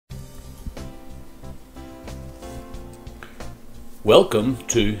Welcome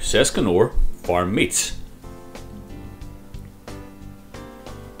to Seskinore Farm Meats.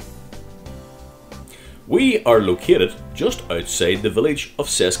 We are located just outside the village of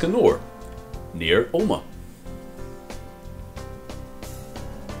Seskinore, near Omagh.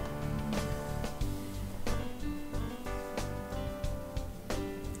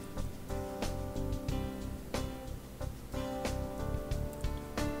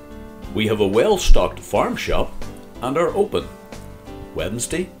 We have a well-stocked farm shop and are open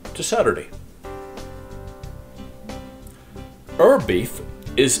Wednesday to Saturday. Our beef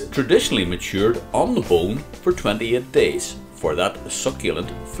is traditionally matured on the bone for 28 days for that succulent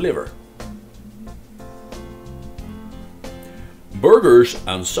flavour. Burgers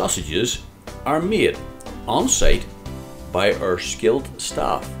and sausages are made on site by our skilled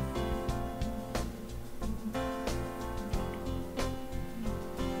staff.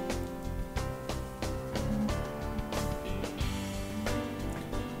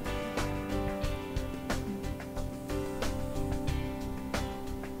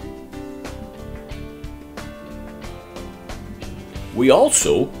 We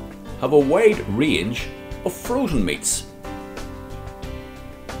also have a wide range of frozen meats.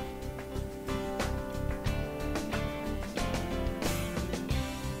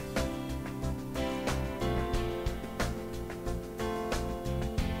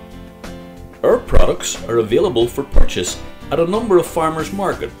 Our products are available for purchase at a number of farmers'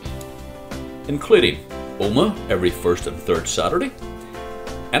 markets, including Omagh every first and third Saturday,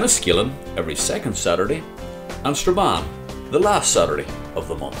 Enniskillen every second Saturday, and Strabane the last Saturday of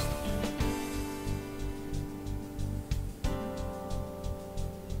the month.